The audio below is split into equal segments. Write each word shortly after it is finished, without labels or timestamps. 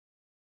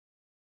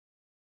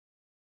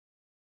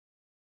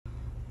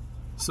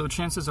So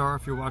chances are,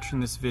 if you're watching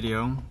this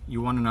video,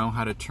 you want to know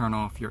how to turn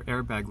off your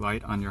airbag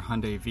light on your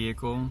Hyundai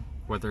vehicle,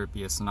 whether it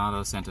be a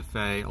Sonata, Santa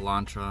Fe,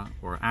 Elantra,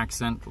 or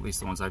Accent, at least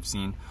the ones I've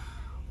seen.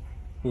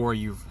 Or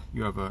you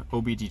have a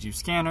OBD2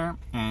 scanner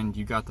and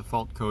you got the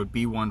fault code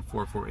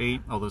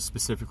B1448, although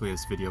specifically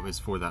this video is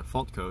for that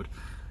fault code.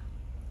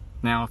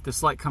 Now, if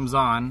this light comes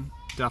on,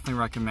 definitely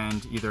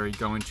recommend either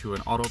going to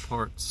an auto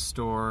parts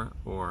store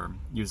or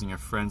using a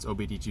friend's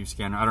OBD2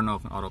 scanner. I don't know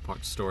if an auto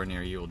parts store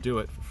near you will do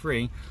it for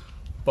free,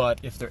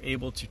 but if they're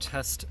able to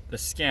test the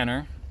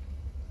scanner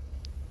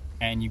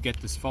and you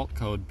get this fault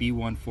code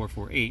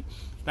B1448,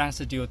 that has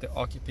to do with the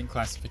Occupant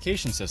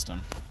Classification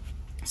System.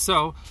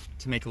 So,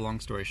 to make a long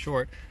story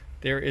short,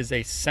 there is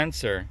a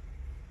sensor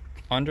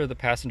under the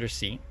passenger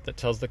seat that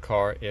tells the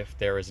car if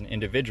there is an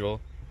individual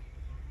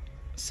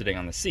sitting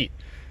on the seat.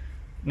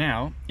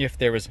 Now, if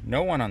there is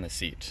no one on the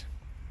seat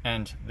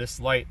and this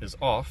light is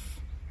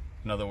off,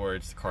 in other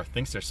words, the car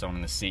thinks there's someone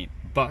in the seat,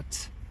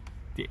 but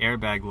the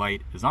airbag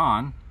light is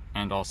on,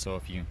 and also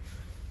if you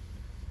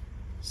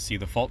see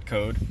the fault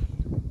code,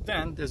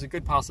 then there's a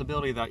good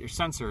possibility that your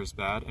sensor is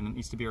bad and it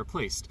needs to be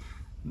replaced.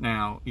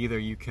 Now, either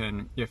you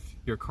can, if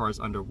your car is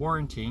under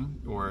warranty,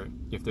 or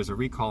if there's a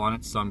recall on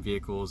it, some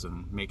vehicles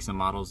and makes and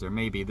models there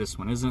may be, this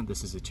one isn't.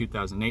 This is a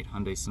 2008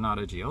 Hyundai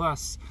Sonata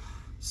GLS.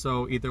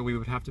 So either we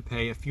would have to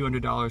pay a few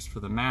 $100s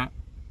for the mat,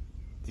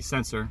 the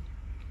sensor,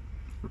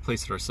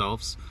 replace it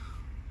ourselves,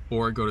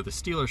 or go to the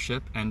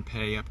dealership and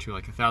pay up to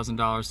like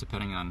 $1,000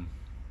 depending on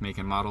make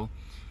and model,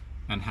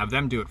 and have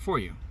them do it for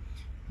you.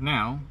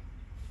 Now,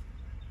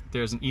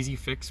 there's an easy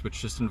fix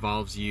which just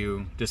involves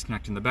you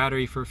disconnecting the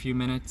battery for a few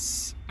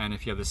minutes, and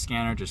if you have the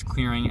scanner, just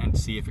clearing and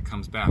see if it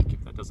comes back.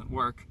 If that doesn't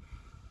work,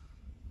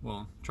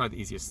 well, try the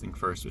easiest thing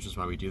first, which is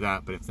why we do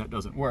that, but if that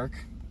doesn't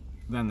work,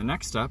 then the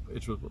next step,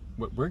 which is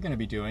what we're going to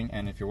be doing,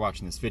 and if you're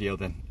watching this video,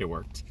 then it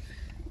worked,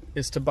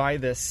 is to buy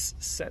this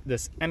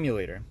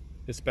emulator.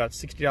 It's about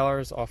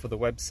 $60 off of the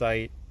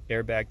website,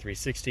 Airbag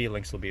 360,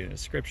 links will be in the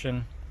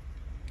description.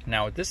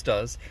 Now what this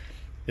does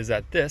is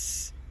that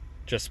this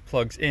just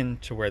plugs in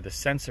to where the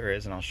sensor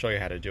is, and I'll show you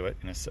how to do it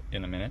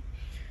in a minute,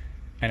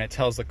 and it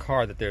tells the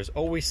car that there's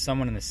always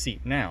someone in the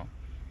seat. Now,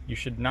 you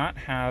should not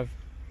have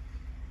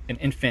an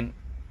infant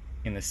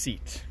in the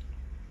seat,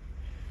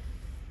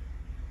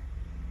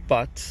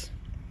 but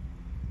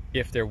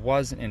if there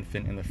was an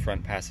infant in the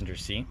front passenger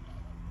seat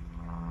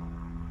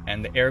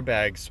and the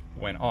airbags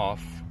went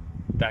off,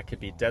 that could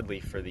be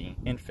deadly for the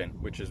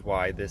infant, which is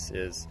why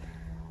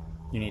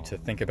you need to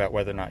think about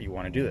whether or not you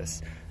want to do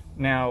this.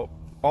 Now,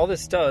 all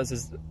this does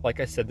is, like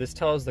I said, this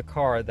tells the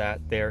car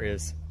that there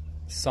is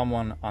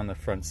someone on the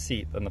front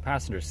seat, on the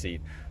passenger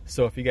seat.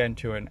 So if you get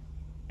into an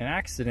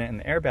accident and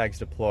the airbags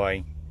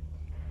deploy,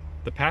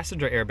 the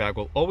passenger airbag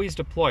will always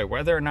deploy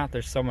whether or not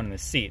there's someone in the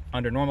seat.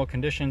 Under normal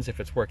conditions, if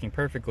it's working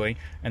perfectly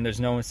and there's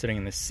no one sitting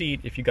in the seat,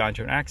 if you got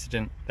into an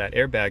accident, that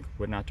airbag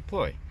would not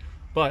deploy.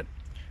 But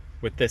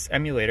with this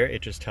emulator,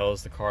 it just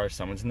tells the car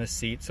someone's in the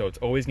seat, so it's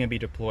always going to be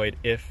deployed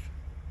if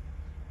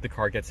the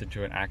car gets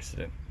into an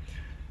accident.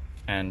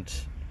 And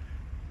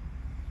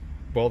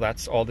well,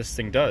 that's all this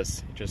thing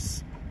does. It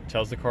just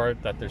tells the car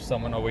that there's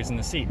someone always in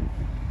the seat.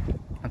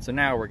 And so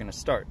now we're going to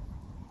start.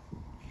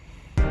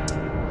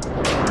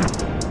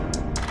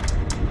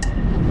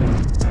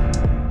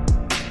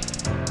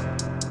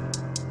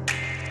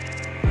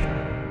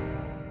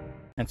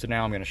 And so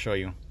now I'm going to show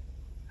you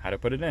how to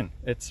put it in.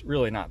 It's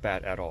really not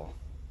bad at all.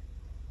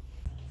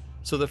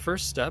 So the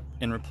first step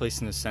in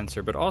replacing the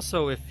sensor, but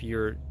also if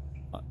you're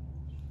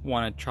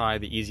want to try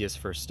the easiest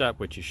first step,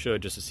 which you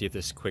should just to see if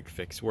this quick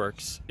fix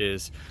works,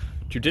 is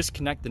to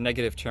disconnect the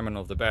negative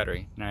terminal of the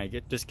battery. Now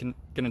you're going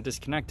to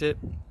disconnect it,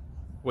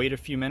 wait a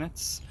few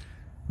minutes,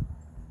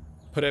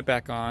 put it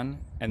back on,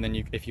 and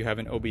then if you have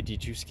an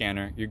OBD2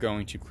 scanner, you're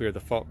going to clear the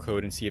fault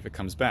code and see if it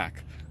comes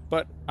back.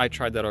 But I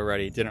tried that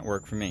already, it didn't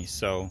work for me.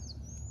 So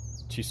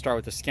to start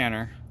with the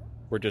scanner,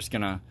 we're just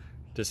going to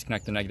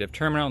disconnect the negative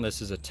terminal.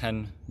 This is a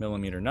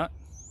 10mm nut.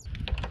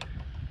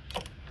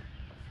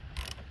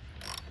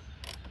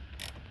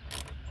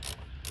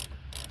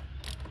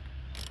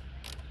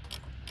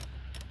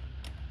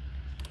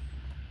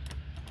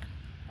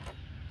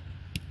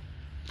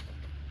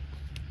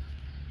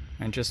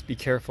 And just be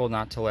careful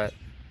not to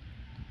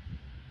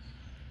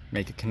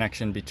make a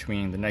connection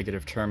between the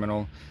negative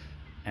terminal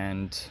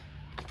and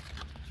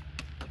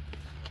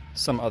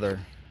some other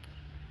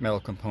metal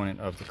component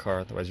of the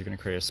car, otherwise you're going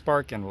to create a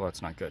spark, and well,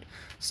 that's not good.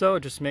 So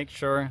just make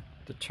sure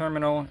the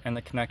terminal and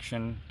the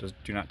connection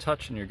do not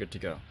touch and you're good to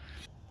go.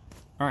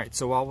 Alright,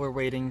 so while we're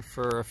waiting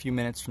for a few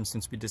minutes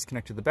since we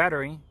disconnected the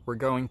battery, we're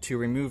going to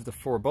remove the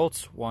 4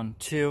 bolts, 1,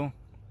 2,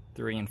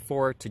 3, and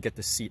 4 to get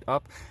the seat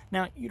up.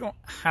 Now, you don't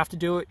have to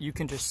do it. You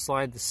can just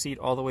slide the seat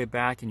all the way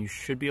back and you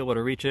should be able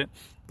to reach it.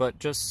 But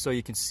just so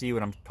you can see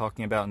what I'm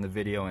talking about in the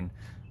video and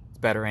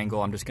better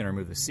angle, I'm just going to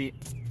remove the seat.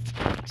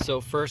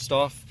 So first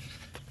off,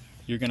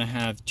 you're going to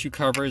have 2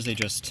 covers. They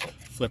just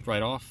flip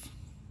right off.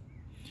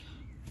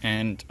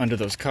 And under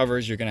those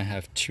covers, you're going to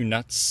have 2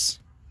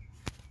 nuts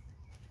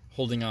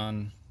holding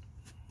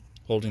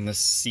this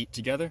seat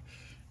together.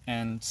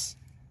 And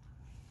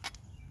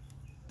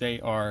They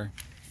are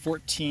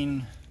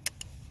 14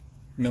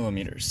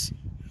 millimeters,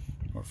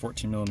 or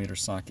 14 millimeter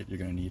socket you're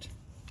going to need.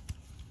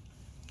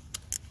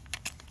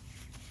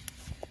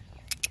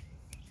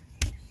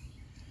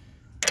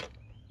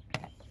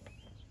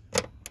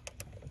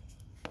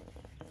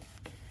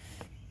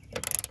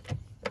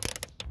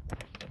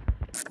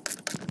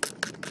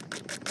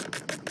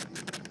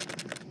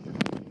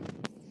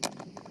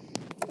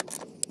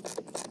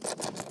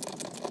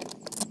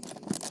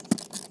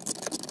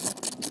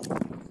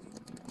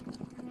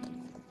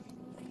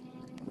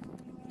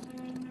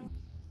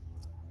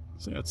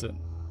 So that's it,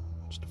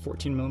 just a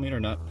 14 millimeter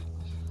nut.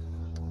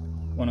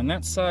 One on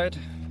that side,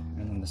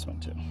 and then this one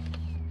too.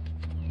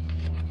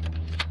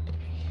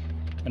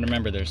 And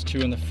remember, there's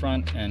two in the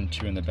front and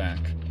two in the back.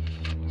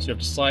 So you have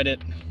to slide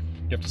it,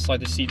 you have to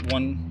slide the seat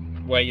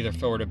one way, either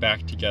forward or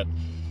back, to get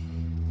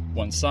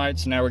one side.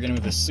 So now we're gonna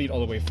move the seat all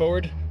the way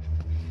forward.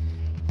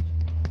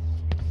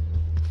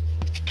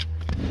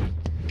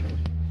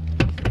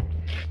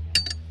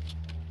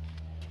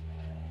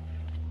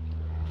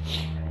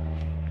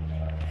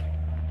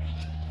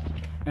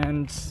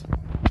 And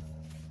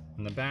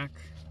on the back,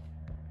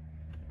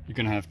 you're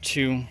gonna have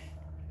two,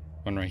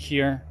 one right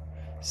here,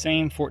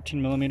 same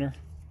 14 millimeter.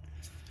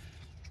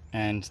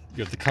 And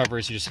you have the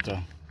covers, you just have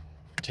to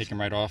take them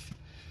right off.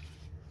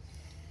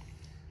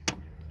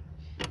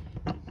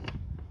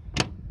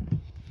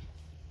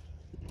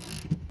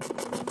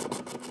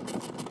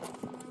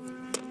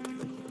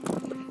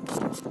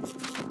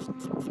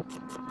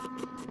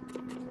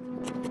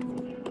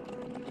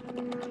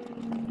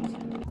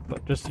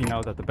 But just so you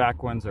know that the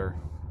back ones are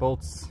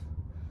bolts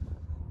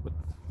with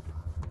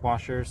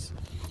washers.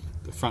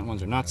 The front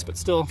ones are nuts, but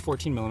still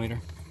 14 millimeter.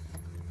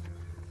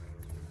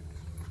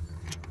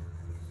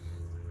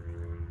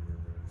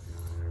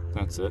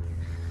 That's it.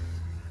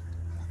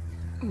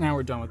 Now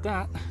we're done with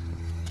that.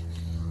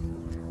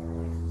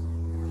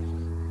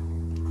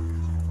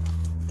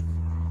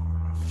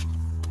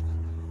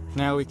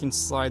 Now we can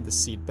slide the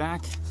seat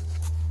back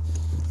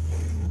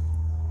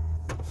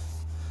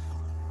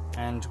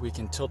and we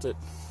can tilt it.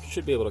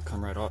 Should be able to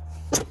come right up.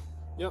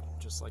 Yep,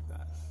 just like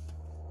that.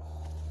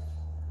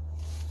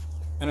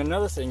 And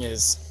another thing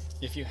is,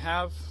 if you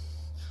have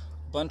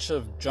a bunch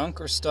of junk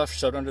or stuff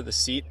shoved under the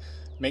seat,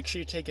 make sure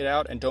you take it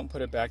out and don't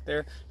put it back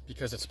there,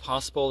 because it's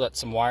possible that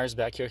some wires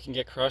back here can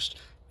get crushed,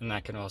 and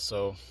that can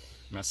also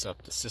mess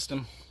up the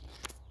system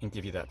and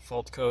give you that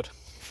fault code.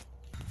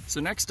 So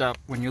next up,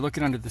 when you're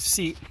looking under the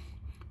seat,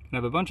 you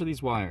have a bunch of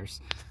these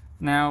wires.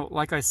 Now,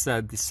 like I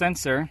said, the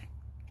sensor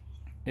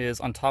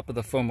is on top of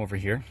the foam over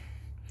here,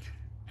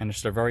 and it's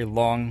just a very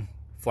long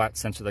flat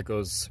sensor that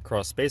goes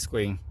across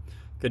basically a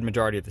good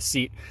majority of the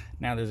seat.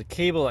 Now there's a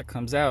cable that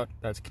comes out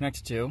that's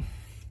connected to,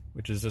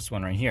 which is this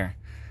one right here.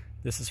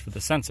 This is for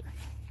the sensor.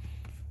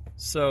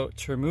 So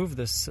to remove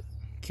this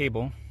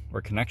cable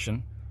or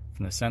connection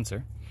from the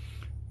sensor,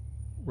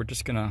 we're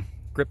just gonna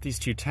grip these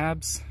two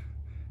tabs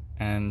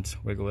and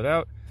wiggle it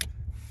out,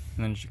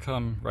 and then it should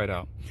come right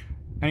out.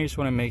 And you just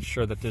wanna make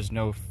sure that there's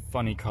no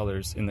funny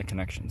colors in the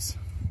connections.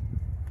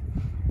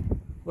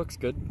 Looks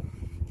good.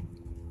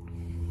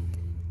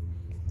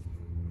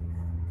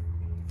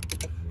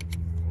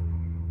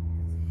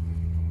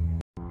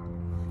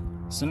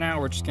 So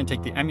now we're just going to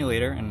take the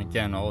emulator, and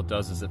again, all it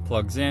does is it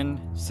plugs in,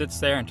 sits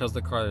there, and tells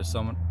the car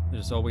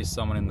there's always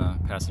someone in the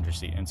passenger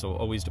seat, and so we'll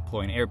always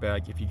deploy an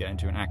airbag if you get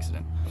into an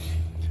accident.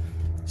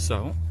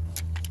 So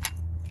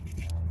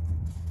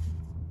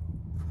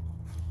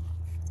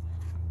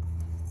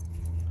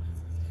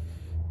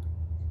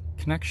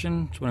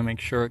connection, just want to make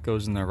sure it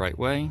goes in the right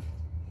way.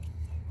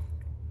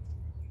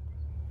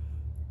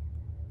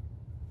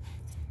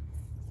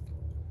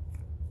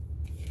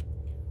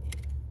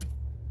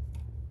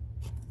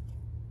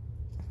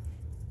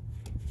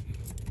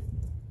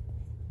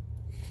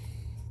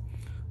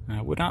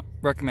 I would not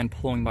recommend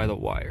pulling by the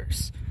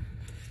wires.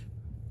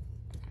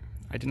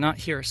 I did not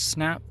hear a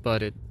snap,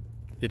 but it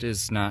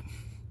is not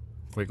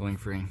wiggling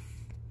free.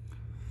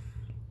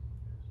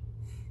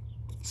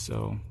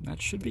 So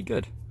that should be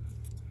good.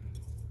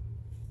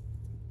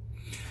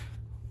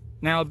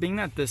 Now, being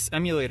that this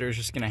emulator is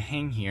just going to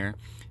hang here,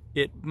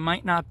 it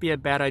might not be a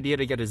bad idea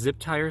to get a zip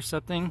tie or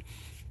something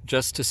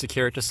just to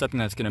secure it to something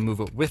that's going to move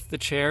it with the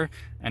chair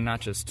and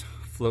not just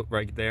float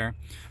right there.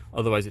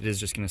 Otherwise, it is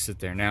just going to sit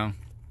there. Now,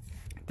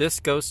 this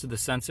goes to the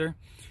sensor,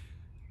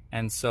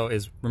 and so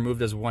is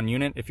removed as one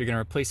unit. If you're going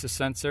to replace the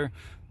sensor,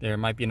 there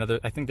might be another,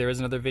 I think there is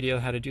another video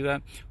how to do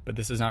that, but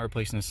this is not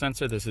replacing the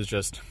sensor. This is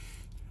just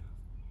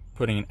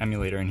putting an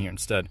emulator in here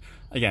instead.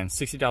 Again,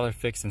 $60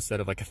 fix instead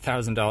of like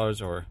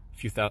 $1,000 or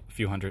a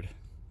few hundred.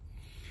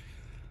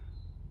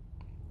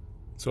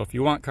 So if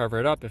you want, cover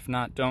it up. If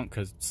not, don't,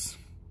 because it's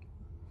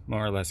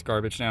more or less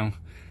garbage now.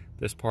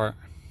 This part,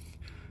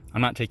 I'm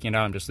not taking it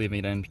out, I'm just leaving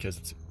it in because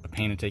it's a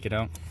pain to take it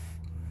out.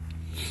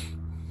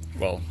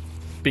 Well,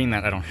 being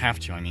that I don't have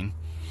to, I mean.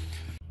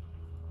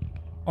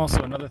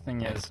 Also, another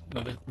thing is,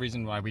 another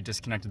reason why we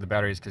disconnected the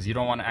battery is because you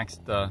don't want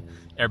the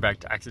airbag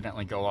to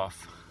accidentally go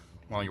off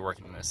while you're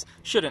working on this.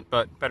 Shouldn't,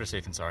 but better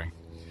safe than sorry.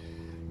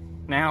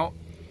 Now,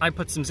 I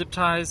put some zip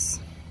ties,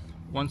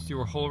 one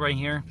through a hole right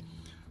here,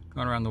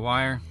 going around the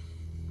wire,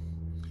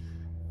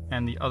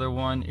 and the other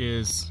one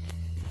is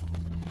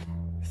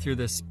through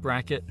this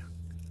bracket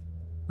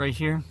right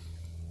here.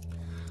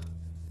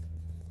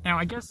 Now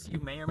I guess you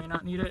may or may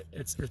not need it.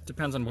 It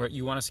depends on where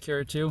you want to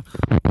secure it to,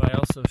 but I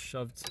also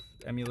shoved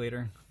the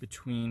emulator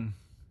between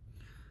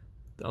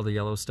the other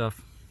yellow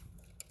stuff.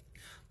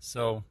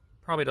 So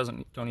probably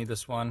don't need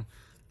this one.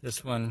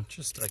 This one,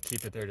 just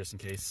keep it there just in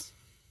case.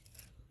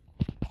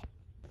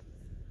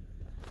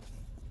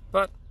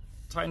 But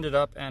tightened it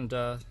up and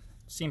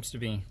seems to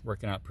be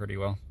working out pretty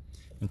well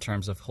in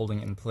terms of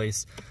holding it in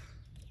place.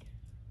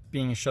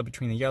 Being shoved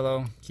between the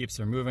yellow keeps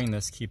it moving.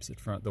 This keeps it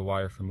from the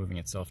wire from moving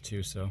itself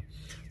too. So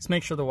let's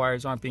make sure the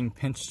wires aren't being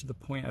pinched to the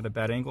point at a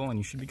bad angle, and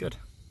you should be good.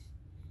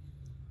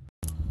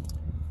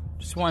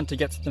 Just wanted to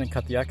get something to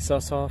cut the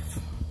excess off.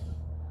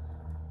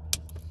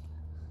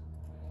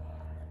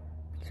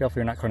 Careful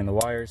you're not cutting the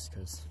wires,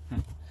 because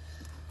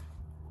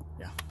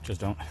yeah,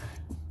 just don't.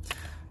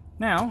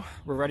 Now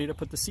we're ready to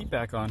put the seat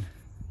back on.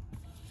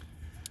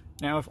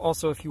 Now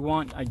if you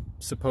want, I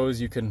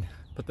suppose you can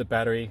put the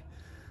battery,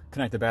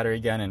 connect the battery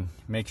again and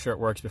make sure it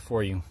works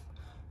before you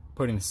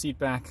putting the seat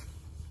back.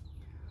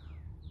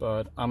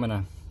 But I'm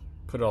gonna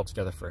put it all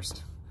together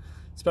first.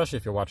 Especially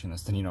if you're watching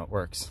this, then you know it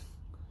works.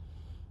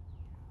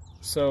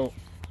 So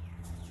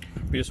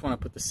we just want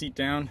to put the seat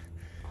down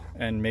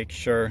and make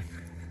sure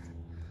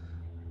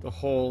the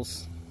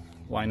holes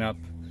line up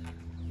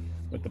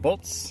with the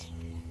bolts.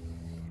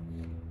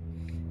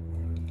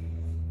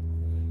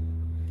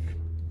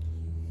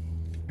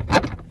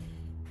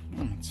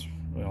 That's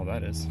really all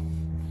that is.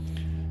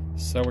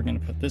 So we're going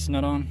to put this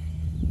nut on.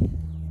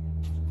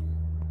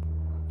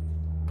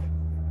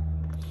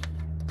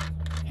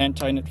 Hand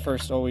tighten it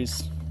first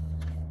always.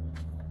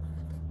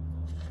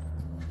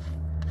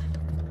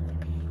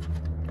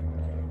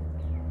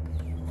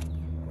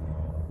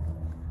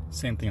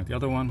 Same thing with the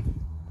other one.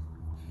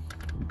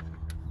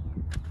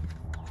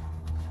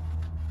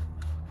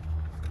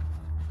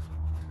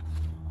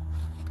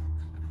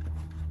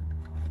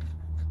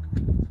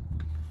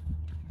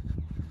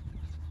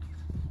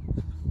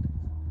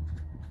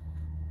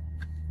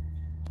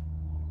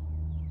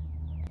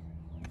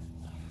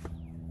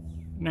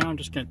 Now I'm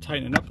just going to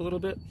tighten it up a little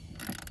bit.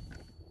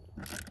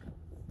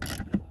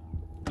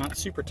 Not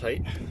super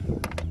tight.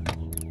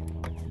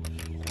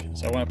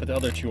 So I want to put the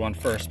other two on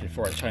first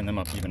before I tighten them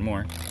up even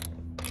more.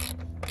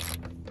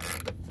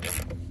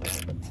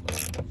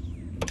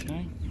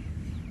 Okay.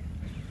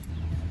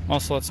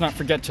 Also, let's not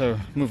forget to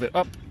move it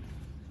up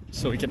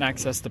so we can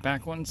access the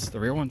back ones, the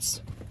rear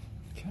ones.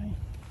 Okay.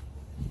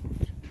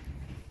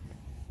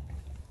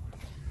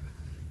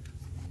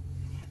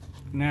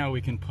 Now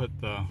we can put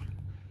the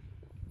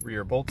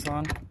rear bolts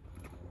on.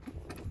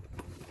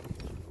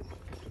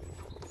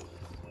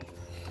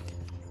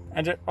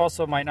 And it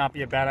also might not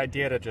be a bad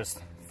idea to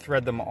just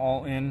thread them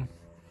all in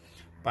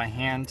by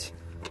hand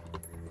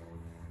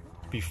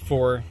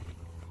before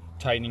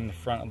tightening the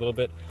front a little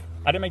bit.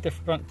 I didn't make the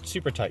front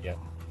super tight yet,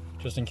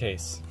 just in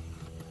case.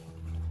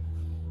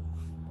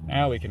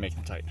 Now we can make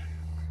them tight.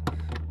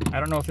 I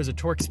don't know if there's a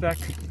torque spec,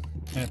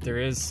 and if there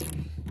is,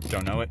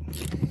 don't know it.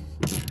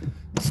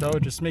 So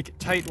just make it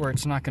tight where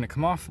it's not going to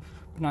come off,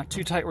 but not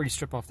too tight where you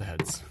strip off the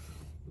heads.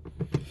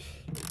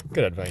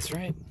 Good advice,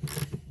 right?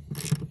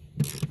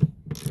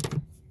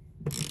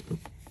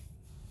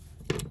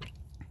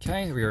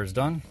 Okay, the rear is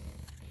done.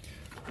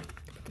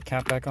 Put the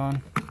cap back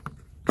on.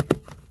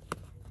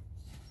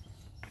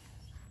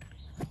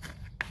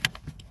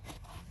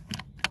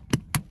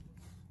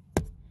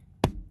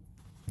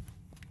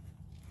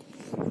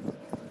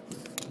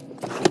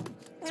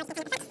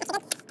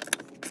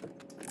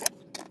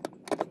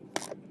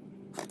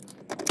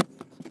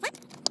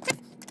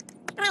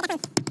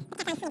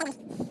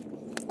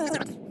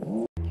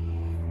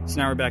 So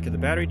now we're back at the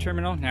battery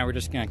terminal. Now we're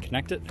just going to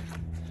connect it.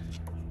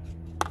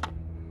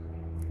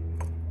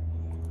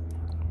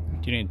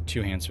 You need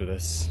two hands for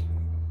this.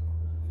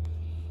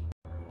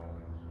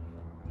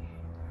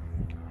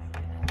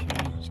 Okay,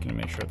 just going to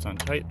make sure it's on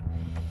tight.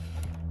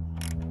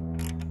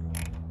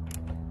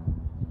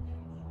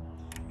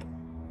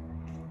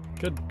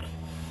 Good.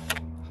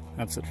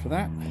 That's it for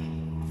that.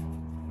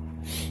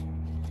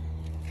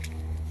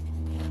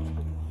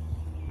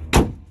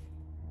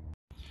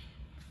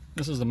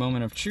 This is the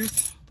moment of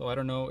truth, though I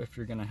don't know if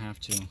you're going to have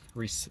to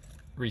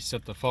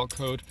reset the fault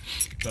code,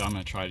 but I'm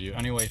going to try to do it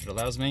anyway if it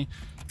allows me.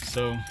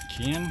 So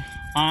key in,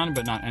 on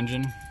but not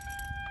engine.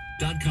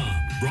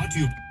 .com brought to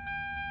you.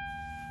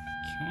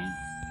 Okay.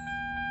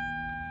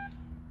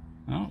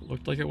 Well, it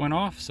looked like it went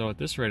off, so at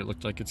this rate it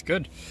looked like it's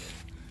good.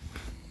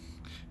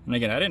 And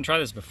again, I didn't try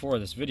this before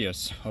this video,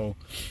 so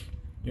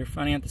you're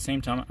finding out at the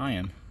same time I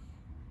am.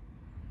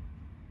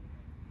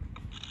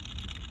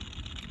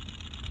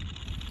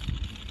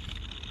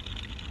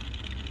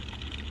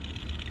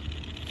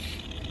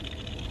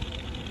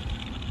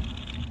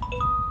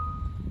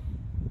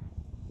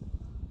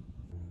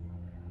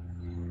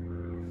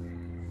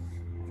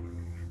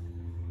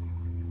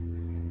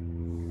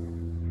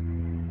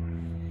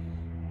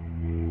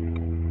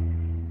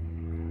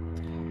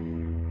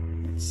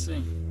 Let's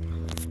see.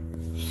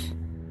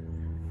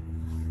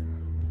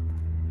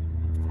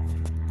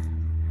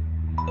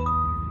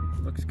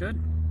 Looks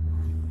good.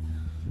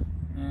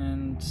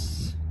 And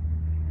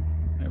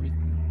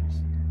everything's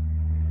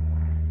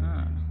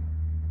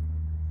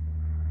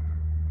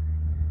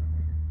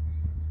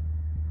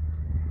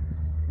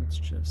let's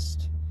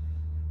just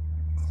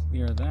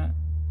clear that.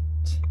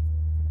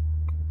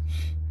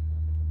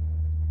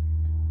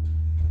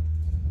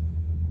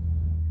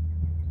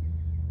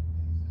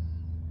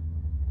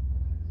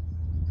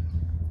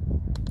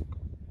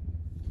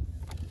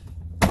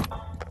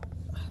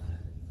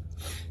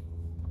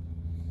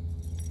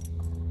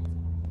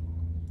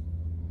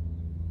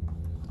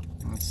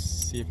 Let's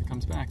see if it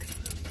comes back.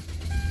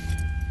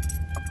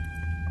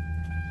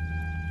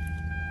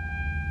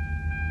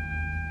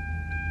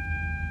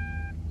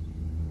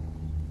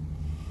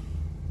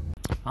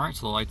 Alright,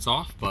 so the light's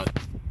off, but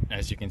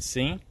as you can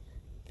see,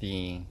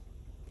 the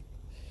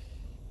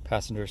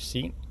passenger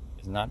seat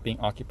is not being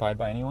occupied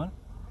by anyone.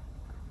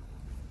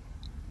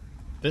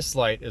 This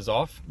light is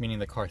off, meaning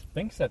the car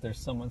thinks that there's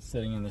someone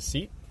sitting in the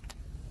seat.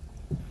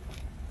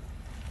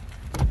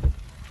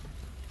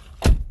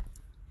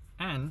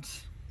 And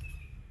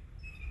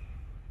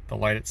the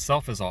light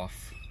itself is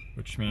off,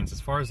 which means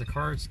as far as the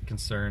car is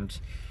concerned,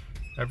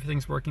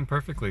 everything's working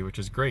perfectly, which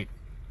is great.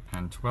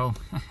 And well,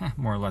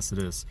 more or less it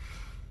is.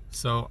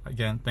 So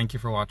again, thank you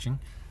for watching.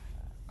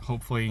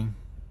 Hopefully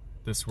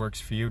this works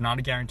for you. Not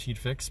a guaranteed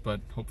fix,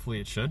 but hopefully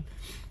it should.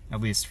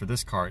 At least for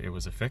this car, it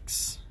was a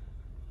fix.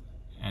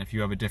 And if you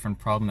have a different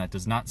problem that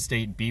does not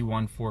state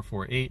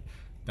B1448,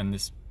 then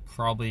this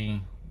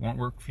probably won't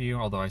work for you.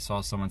 Although I saw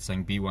someone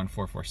saying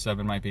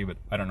B1447 might be, but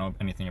I don't know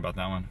anything about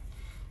that one.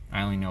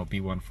 I only know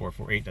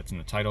B1448, that's in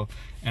the title.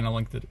 And I'll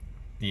link the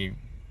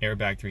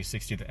Airbag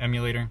 360, the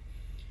emulator,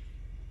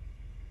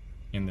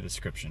 in the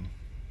description.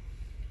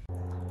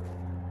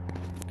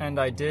 And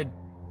I'm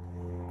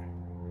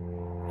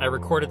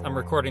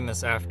recording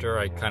this after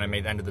I kind of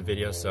made the end of the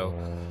video, so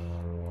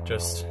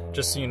just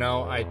so you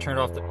know, I turned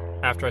off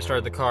after I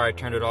started the car, I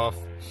turned it off.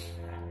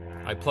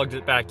 I plugged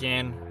it back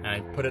in and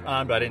I put it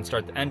on, but I didn't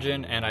start the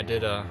engine, and I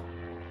did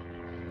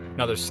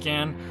another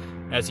scan.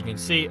 As you can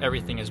see,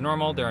 everything is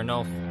normal. There are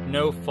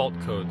no fault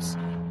codes,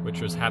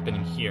 which was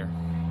happening here.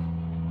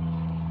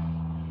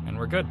 And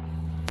we're good.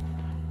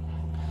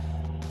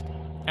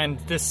 And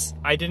this,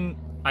 I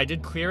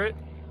did clear it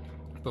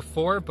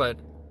before, but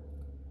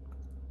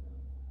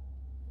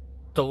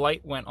the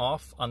light went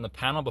off on the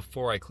panel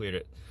before I cleared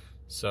it.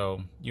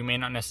 So you may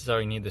not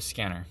necessarily need the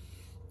scanner.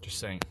 Just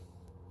saying.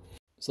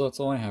 So that's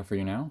all I have for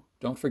you now.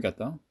 Don't forget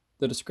though,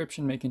 the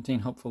description may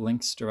contain helpful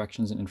links,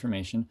 directions, and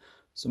information,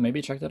 so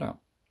maybe check that out.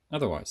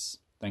 Otherwise,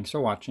 thanks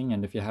for watching,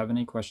 and if you have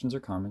any questions or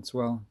comments,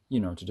 well, you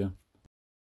know what to do.